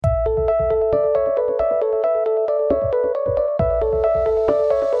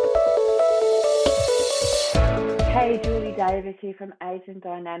Davis here from Asian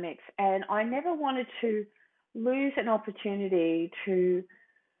Dynamics, and I never wanted to lose an opportunity to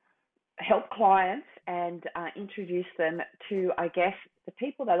help clients and introduce them to, I guess, the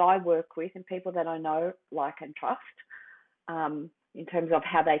people that I work with and people that I know, like, and trust in terms of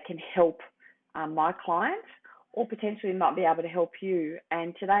how they can help my clients or potentially might be able to help you.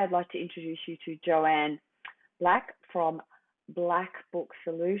 And today I'd like to introduce you to Joanne Black from Black Book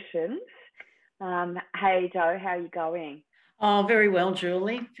Solutions. Hey, Joe, how are you going? Oh, very well,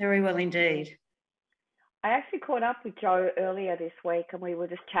 Julie. Very well indeed. I actually caught up with Jo earlier this week and we were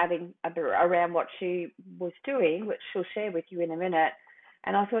just chatting around what she was doing, which she'll share with you in a minute.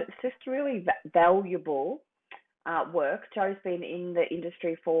 And I thought it's just really valuable work. Jo's been in the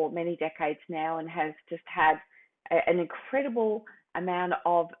industry for many decades now and has just had an incredible amount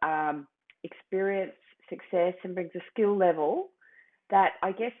of experience, success, and brings a skill level that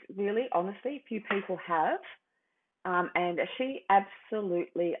I guess really, honestly, few people have. And she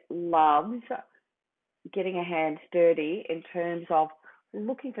absolutely loves getting her hands dirty in terms of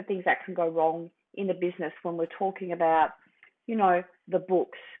looking for things that can go wrong in a business when we're talking about, the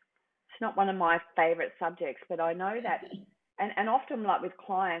books. It's not one of my favorite subjects, but I know that, and often like with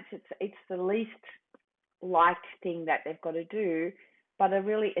clients, it's the least liked thing that they've got to do, but a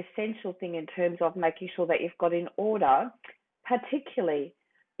really essential thing in terms of making sure that you've got in order, particularly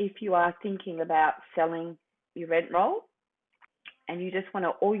if you are thinking about selling your rent roll and you just want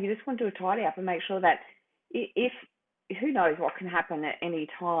to do a tidy up and make sure that if who knows what can happen at any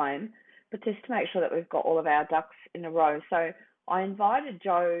time, but just to make sure that we've got all of our ducks in a row. So I invited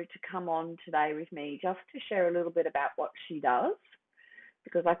Jo to come on today with me just to share a little bit about what she does,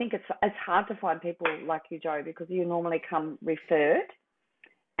 because I think it's hard to find people like you, Jo, because you normally come referred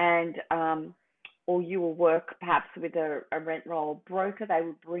and or you will work perhaps with a rent roll broker. They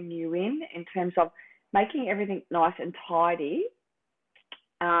will bring you in terms of making everything nice and tidy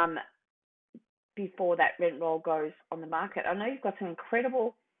before that rent roll goes on the market. I know you've got some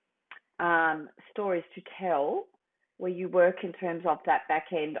incredible stories to tell where you work in terms of that back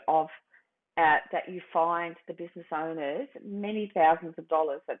end of that you find the business owners many thousands of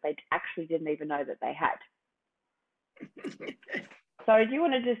dollars that they actually didn't even know that they had. So do you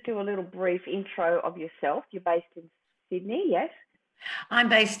want to just do a little brief intro of yourself? You're based in Sydney, yes? I'm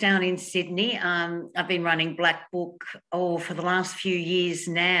based down in Sydney. I've been running Black Book for the last few years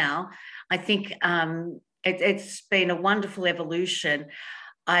now. I think it's been a wonderful evolution.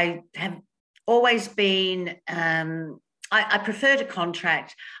 I have always been, I prefer to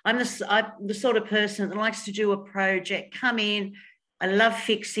contract. I'm the sort of person that likes to do a project, come in. I love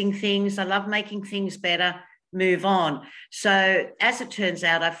fixing things. I love making things better, move on. So as it turns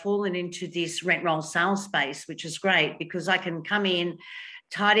out, I've fallen into this rent roll sales space, which is great because I can come in,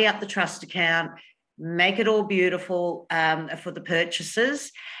 tidy up the trust account, make it all beautiful for the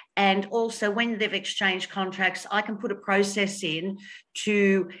purchasers. And also when they've exchanged contracts, I can put a process in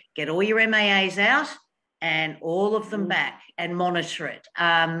to get all your MAAs out and all of them back and monitor it.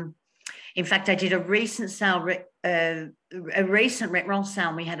 In fact, I did a recent sale, a recent rent roll sale.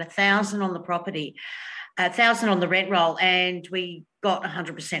 And we had 1,000 on the property. 1,000 on the rent roll, and we got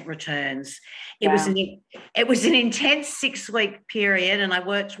 100% returns. It Wow. was an intense 6-week period, and I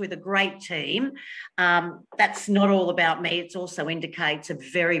worked with a great team. That's not all about me. It also indicates a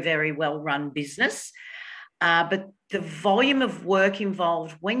very, very well-run business. But the volume of work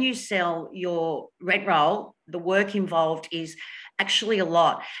involved when you sell your rent roll, the work involved is actually a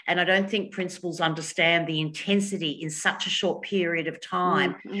lot. And I don't think principals understand the intensity in such a short period of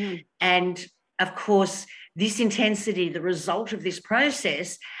time. Mm-hmm. And of course, this intensity, the result of this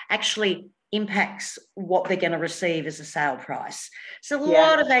process, actually impacts what they're going to receive as a sale price. So a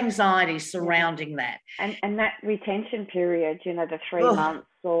lot of anxiety surrounding that. And that retention period, the 3 months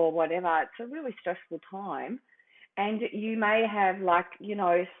or whatever, it's a really stressful time. And you may have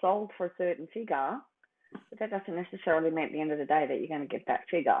sold for a certain figure, but that doesn't necessarily mean at the end of the day that you're going to get that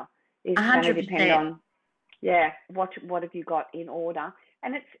figure. It's 100%. going to depend on, what have you got in order.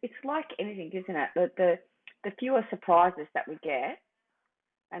 And it's like anything, isn't it? The fewer surprises that we get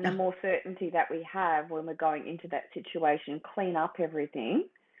and the more certainty that we have when we're going into that situation, clean up everything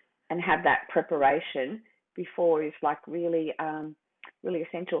and have that preparation before is really really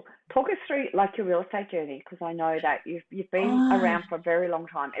essential. Talk us through your real estate journey, because I know that you've been around for a very long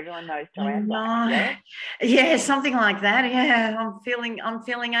time. Everyone knows Joanne Black. Yeah, something like that. Yeah, I'm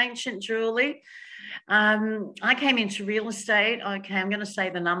feeling ancient, Julie. I came into real estate. Okay, I'm going to say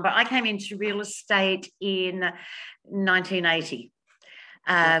the number. I came into real estate in 1980.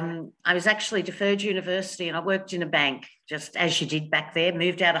 I was actually deferred university and I worked in a bank, just as you did back there,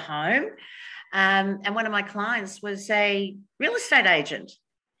 moved out of home. And one of my clients was a real estate agent.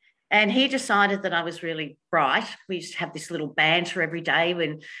 And he decided that I was really bright. We used to have this little banter every day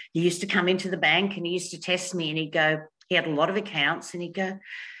when he used to come into the bank, and he used to test me, and he'd go, he had a lot of accounts, and he'd go,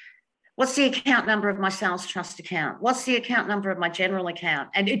 what's the account number of my sales trust account? What's the account number of my general account?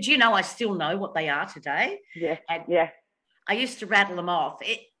 And do you know, I still know what they are today. Yeah, And yeah. I used to rattle them off.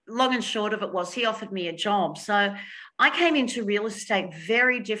 Long and short of it was, he offered me a job. So I came into real estate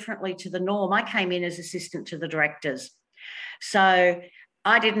very differently to the norm. I came in as assistant to the directors. So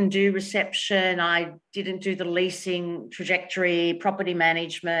I didn't do reception. I didn't do the leasing trajectory, property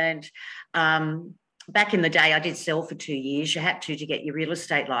management. Back in the day, I did sell for 2 years. You had to get your real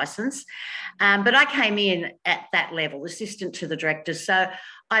estate license. But I came in at that level, assistant to the directors. So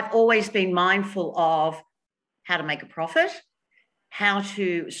I've always been mindful of how to make a profit, how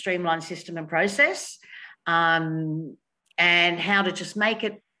to streamline system and process, and how to just make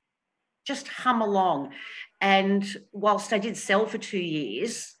it just hum along. And whilst I did sell for 2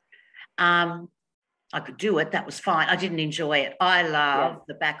 years, I could do it. That was fine. I didn't enjoy it. I love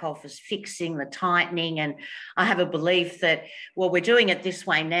the back office fixing, the tightening. And I have a belief that, well, we're doing it this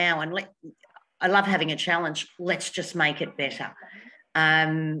way now. And I love having a challenge. Let's just make it better.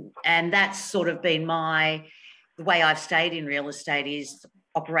 And that's sort of been the way I've stayed in real estate is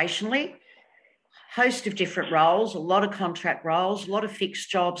operationally, host of different roles, a lot of contract roles, a lot of fixed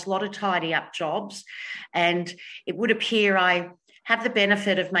jobs, a lot of tidy up jobs. And it would appear I have the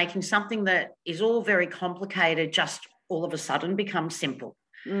benefit of making something that is all very complicated just all of a sudden become simple.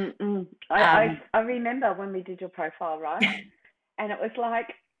 I remember when we did your profile, right? And it was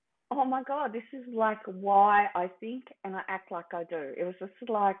like, oh my God, this is like why I think and I act like I do. It was just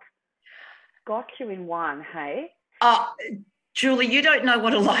like, got you in one, hey? Julie, you don't know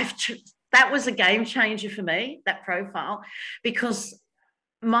what a life... That was a game changer for me, that profile, because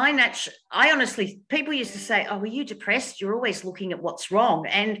I honestly, people used to say, oh, are you depressed? You're always looking at what's wrong.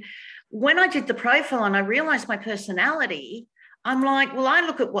 And when I did the profile and I realized my personality, I'm like, well, I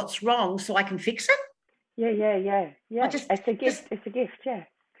look at what's wrong so I can fix it. Yeah. It's a gift. It's a gift, yeah.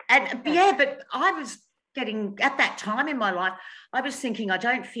 And but I was getting, at that time in my life, I was thinking I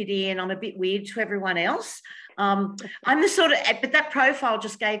don't fit in. I'm a bit weird to everyone else. I'm the sort of, but that profile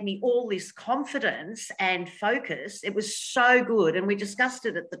just gave me all this confidence and focus. It was so good. And we discussed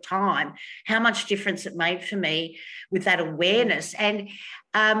it at the time, how much difference it made for me with that awareness. And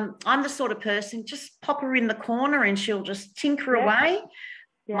I'm the sort of person, just pop her in the corner and she'll just tinker away.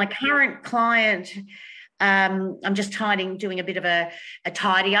 My current client, I'm just doing a bit of a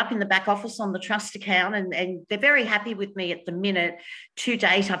tidy up in the back office on the trust account, and they're very happy with me at the minute. To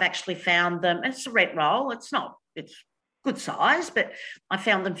date, I've actually found them, and it's a rent roll. It's good size, but I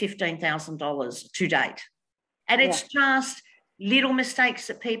found them $15,000 to date. And it's just little mistakes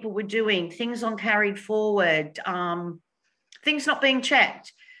that people were doing, things on carried forward, things not being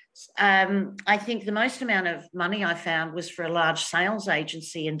checked. I think the most amount of money I found was for a large sales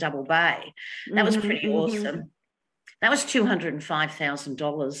agency in Double Bay. That was pretty awesome. That was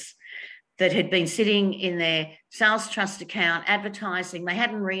 $205,000 that had been sitting in their sales trust account, advertising. They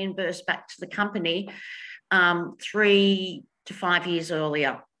hadn't reimbursed back to the company 3 to 5 years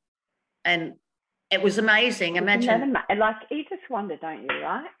earlier. And it was amazing. Imagine. Like, you just wonder, don't you,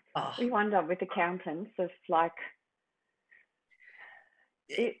 right? Oh. You wonder with accountants of like...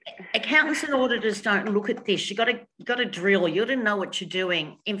 Accountants and auditors don't look at this. You got to drill. You got to know what you're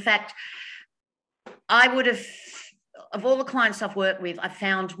doing. In fact, I would have, of all the clients I've worked with, I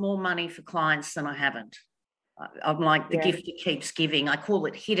found more money for clients than I haven't. I'm like the gift that keeps giving. I call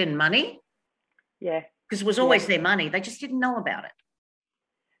it hidden money. Yeah. Because it was always their money. They just didn't know about it.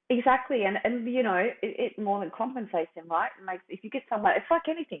 Exactly. And you know, it more than compensates them, right? If you get someone, it's like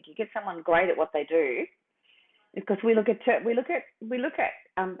anything. You get someone great at what they do, because we look at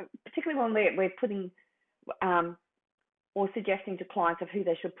particularly when we're putting or suggesting to clients of who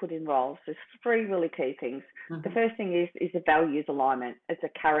they should put in roles. There's 3 really key things. The first thing is the values alignment. It's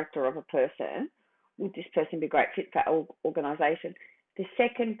a character of a person. Would this person be a great fit for our organisation? The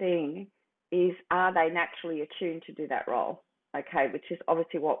second thing is, are they naturally attuned to do that role? Okay, which is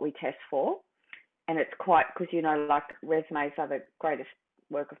obviously what we test for. And it's quite, because, you know, like resumes are the greatest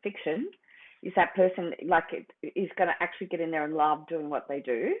work of fiction. Is that person is going to actually get in there and love doing what they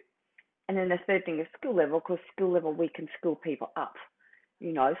do? And then the third thing is skill level, because skill level, we can skill people up,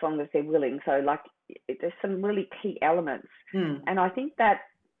 you know, as long as they're willing. So there's some really key elements. And I think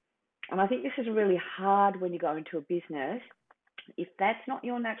this is really hard when you go into a business. If that's not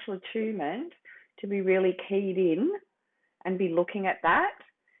your natural attunement, to be really keyed in and be looking at that,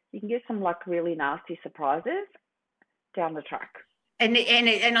 you can get some really nasty surprises down the track.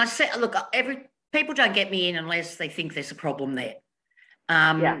 And I said, look, people don't get me in unless they think there's a problem there.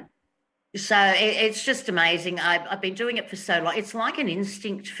 Yeah. So it's just amazing. I've been doing it for so long. It's like an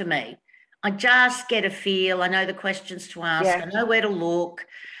instinct for me. I just get a feel. I know the questions to ask. Yeah. I know where to look.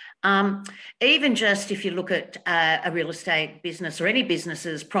 Even just if you look at a real estate business or any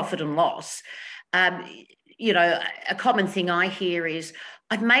business's profit and loss, you know, a common thing I hear is,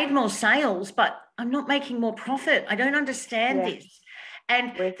 I've made more sales, but I'm not making more profit. I don't understand this.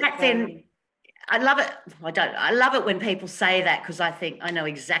 And Where's that then, I love it. I love it when people say that, because I think I know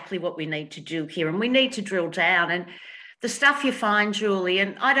exactly what we need to do here, and we need to drill down. And the stuff you find, Julie,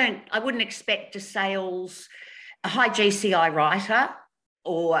 and I wouldn't expect a high GCI writer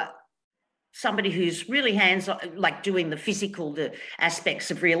or somebody who's really hands-on, like doing the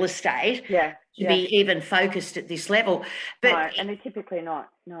aspects of real estate, to be even focused at this level. But no, and they're typically not.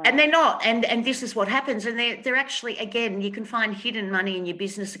 No. And they're not. And this is what happens. And they're actually, again, you can find hidden money in your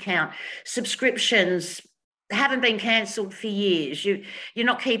business account. Subscriptions haven't been cancelled for years. You're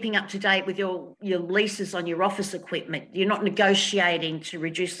not keeping up to date with your leases on your office equipment. You're not negotiating to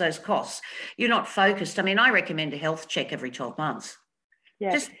reduce those costs. You're not focused. I mean, I recommend a health check every 12 months.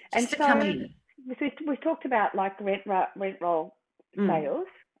 Yeah. Just and to so come in. We've talked about like rent roll sales,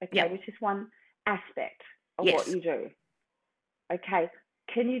 okay, Yep. which is one aspect of Yes. what you do. Okay.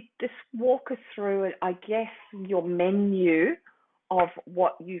 Can you just walk us through, I guess, your menu of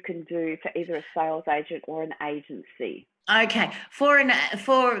what you can do for either a sales agent or an agency? Okay. For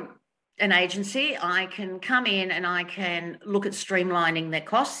an agency, I can come in and I can look at streamlining their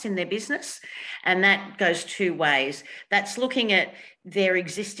costs in their business. And that goes two ways. That's looking at their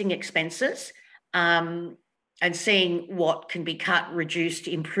existing expenses, and seeing what can be cut, reduced,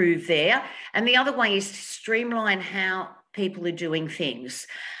 improve there. And the other way is to streamline how people are doing things.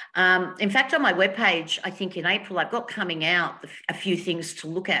 In fact, on my webpage, I think in April, I've got coming out a few things to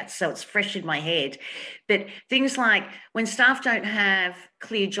look at, so it's fresh in my head. But things like when staff don't have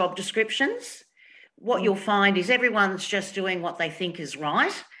clear job descriptions, what you'll find is everyone's just doing what they think is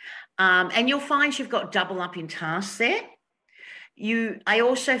right. And you'll find you've got double up in tasks there. I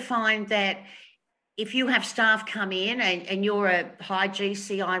also find that if you have staff come in and you're a high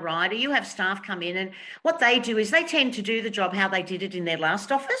GCI rider, you have staff come in, and what they do is they tend to do the job how they did it in their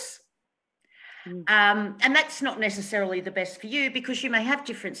last office. And that's not necessarily the best for you, because you may have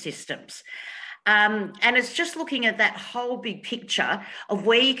different systems. And it's just looking at that whole big picture of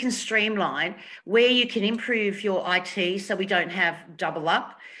where you can streamline, where you can improve your IT so we don't have double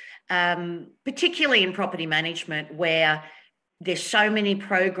up, particularly in property management, where there's so many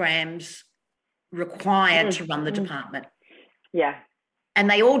programs required to run the department. Yeah. And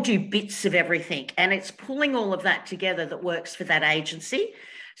they all do bits of everything. And it's pulling all of that together that works for that agency.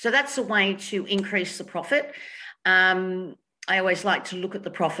 So that's a way to increase the profit. I always like to look at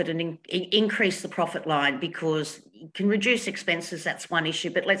the profit and increase the profit line, because you can reduce expenses. That's one issue.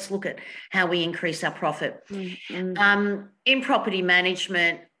 But let's look at how we increase our profit. In property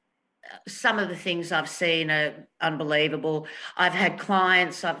management, some of the things I've seen are unbelievable. I've had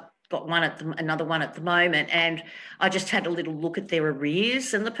clients, I've got another one at the moment, and I just had a little look at their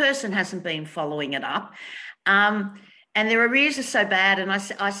arrears, and the person hasn't been following it up. And their arrears are so bad. And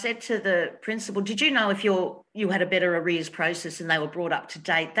I said to the principal, did you know if you had a better arrears process and they were brought up to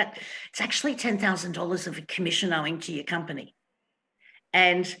date, that it's actually $10,000 of a commission owing to your company?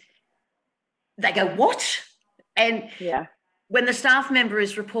 And they go, what? And when the staff member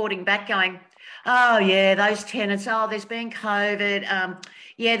is reporting back going, oh, yeah, those tenants, there's been COVID.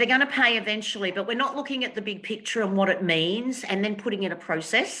 Yeah, they're going to pay eventually, but we're not looking at the big picture and what it means and then putting in a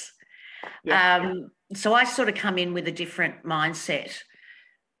process. So I sort of come in with a different mindset.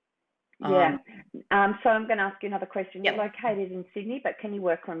 So I'm going to ask you another question. You're located in Sydney, but can you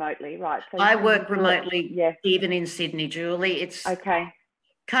work remotely? Right. So I work remotely, even in Sydney, Julie. It's okay.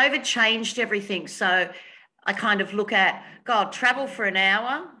 COVID changed everything. So I kind of look at, God, travel for an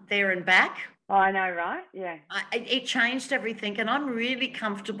hour there and back. Oh, I know, right? Yeah. It changed everything, and I'm really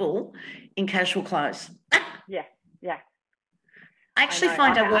comfortable in casual clothes. Yeah. I actually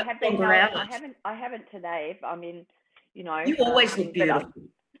find I work longer hours. I haven't today. I mean, you know. You always look beautiful.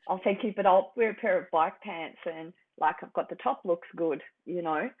 I'll thank you, but I'll wear a pair of bike pants, and like I've got the top looks good, you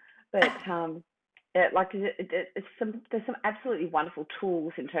know. But there's some absolutely wonderful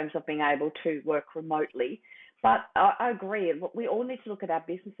tools in terms of being able to work remotely. But I agree. We all need to look at our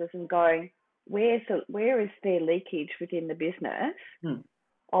businesses and going, where is there leakage within the business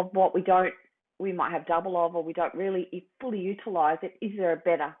of what we might have double of, or we don't really fully utilize it? Is there a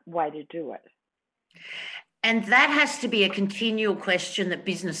better way to do it? And that has to be a continual question that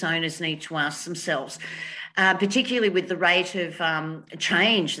business owners need to ask themselves. particularly with the rate of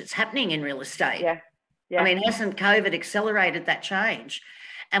change that's happening in real estate. Yeah. I mean, hasn't COVID accelerated that change?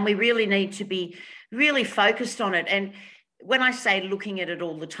 And we really need to be really focused on it. And when I say looking at it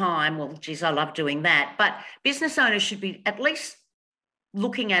all the time, well, geez, I love doing that. But business owners should be at least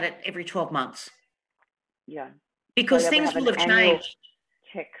looking at it every 12 months. Yeah. Because so things will have changed.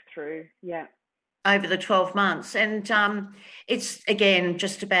 Check through. Yeah. Over the 12 months. And it's, again,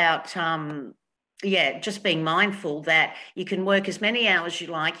 just about, just being mindful that you can work as many hours you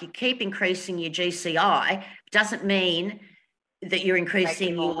like. You keep increasing your GCI. Doesn't mean that you're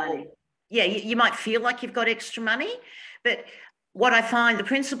increasing more money. Yeah, you might feel like you've got extra money, but what I find, the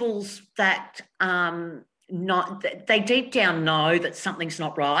principals that they deep down know that something's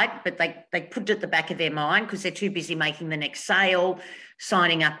not right, but they put it at the back of their mind because they're too busy making the next sale,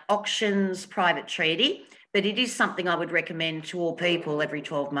 signing up auctions, private treaty. But it is something I would recommend to all people every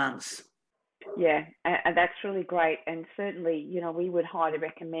 12 months. Yeah, and that's really great. And certainly, we would highly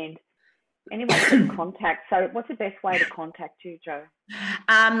recommend anyone to contact. So what's the best way to contact you, Jo?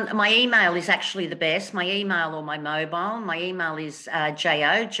 My email is actually the best, my email or my mobile. My email is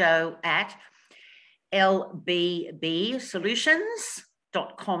jo at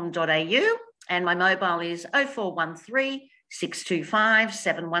lbbsolutions.com.au, and my mobile is 0413 625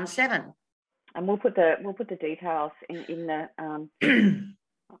 717. And we'll put the details in the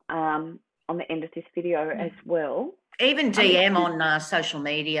on the end of this video as well. Even DM on social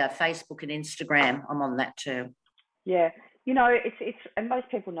media, Facebook and Instagram. I'm on that too. Yeah, it's and most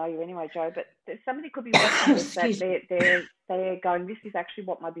people know you anyway, Jo. But somebody could be watching this that they're going, this is actually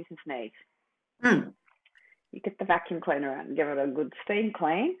what my business needs. You get the vacuum cleaner out and give it a good steam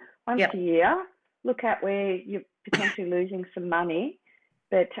clean once a year. Look at where you're potentially losing some money,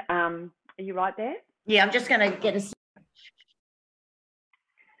 but are you right there? Yeah, I'm just going to get a.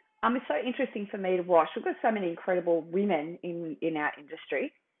 It's so interesting for me to watch. We've got so many incredible women in our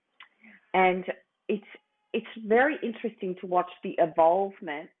industry, and it's very interesting to watch the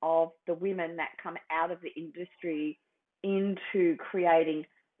evolvement of the women that come out of the industry into creating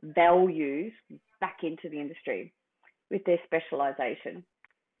values back into the industry with their specialization.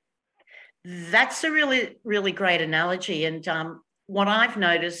 That's a really, really great analogy. And what I've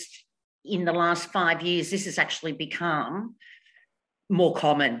noticed in the last 5 years, this has actually become more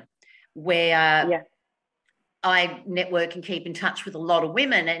common, where I network and keep in touch with a lot of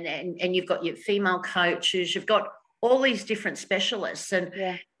women, and you've got your female coaches, you've got all these different specialists, and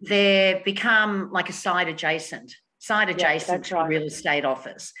they've become like a side adjacent to the real estate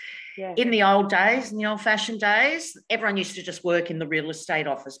office. Yeah. In the old days, in the old-fashioned days, everyone used to just work in the real estate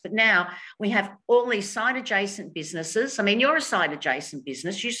office. But now we have all these side adjacent businesses. I mean, you're a side adjacent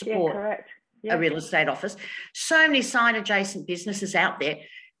business. You support a real estate office. So many side adjacent businesses out there,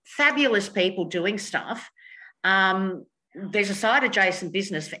 fabulous people doing stuff. There's a side adjacent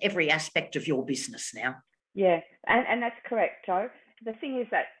business for every aspect of your business now. Yeah, and that's correct, Jo. The thing is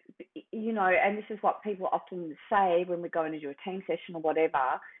that, and this is what people often say when we go into a team session or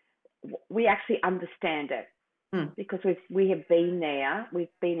whatever, we actually understand it because we have been there.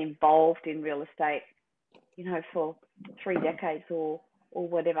 We've been involved in real estate, for 3 decades or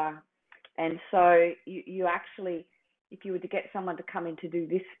whatever. And so you actually, if you were to get someone to come in to do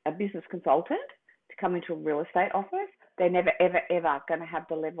this, a business consultant, to come into a real estate office, they're never, ever, ever going to have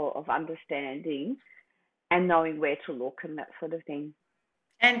the level of understanding and knowing where to look and that sort of thing.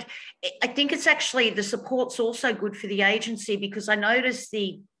 And I think it's actually, the support's also good for the agency, because I notice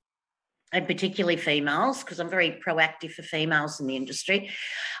and particularly females, because I'm very proactive for females in the industry,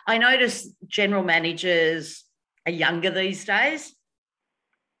 I notice general managers are younger these days.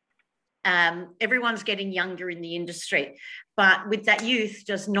 Everyone's getting younger in the industry, but with that youth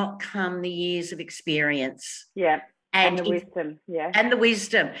does not come the years of experience. Yeah. And the wisdom, And the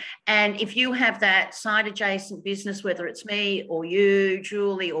wisdom. And if you have that side adjacent business, whether it's me or you,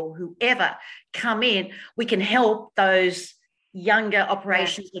 Julie, or whoever, come in, we can help those younger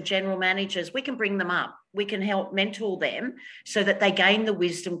operations or general managers. We can bring them up. We can help mentor them so that they gain the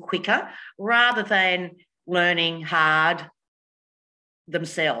wisdom quicker, rather than learning hard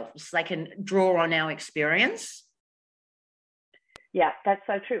themselves. They can draw on our experience. Yeah, that's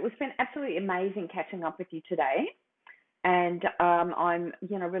so true. It's been absolutely amazing catching up with you today. And I'm,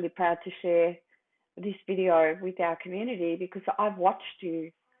 really proud to share this video with our community, because I've watched you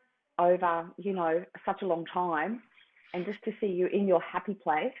over, such a long time, and just to see you in your happy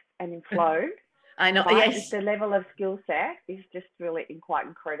place and in flow. I know, yes. The level of skill set is just really quite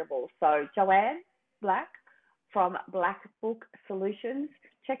incredible. So Joanne Black from Black Book Solutions,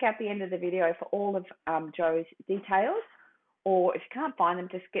 check out the end of the video for all of Jo's details, or if you can't find them,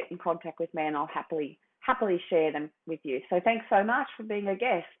 just get in contact with me and I'll happily happily share them with you. So thanks so much for being a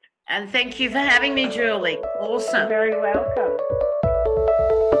guest. And thank you for having me, Julie. Awesome. You're very welcome.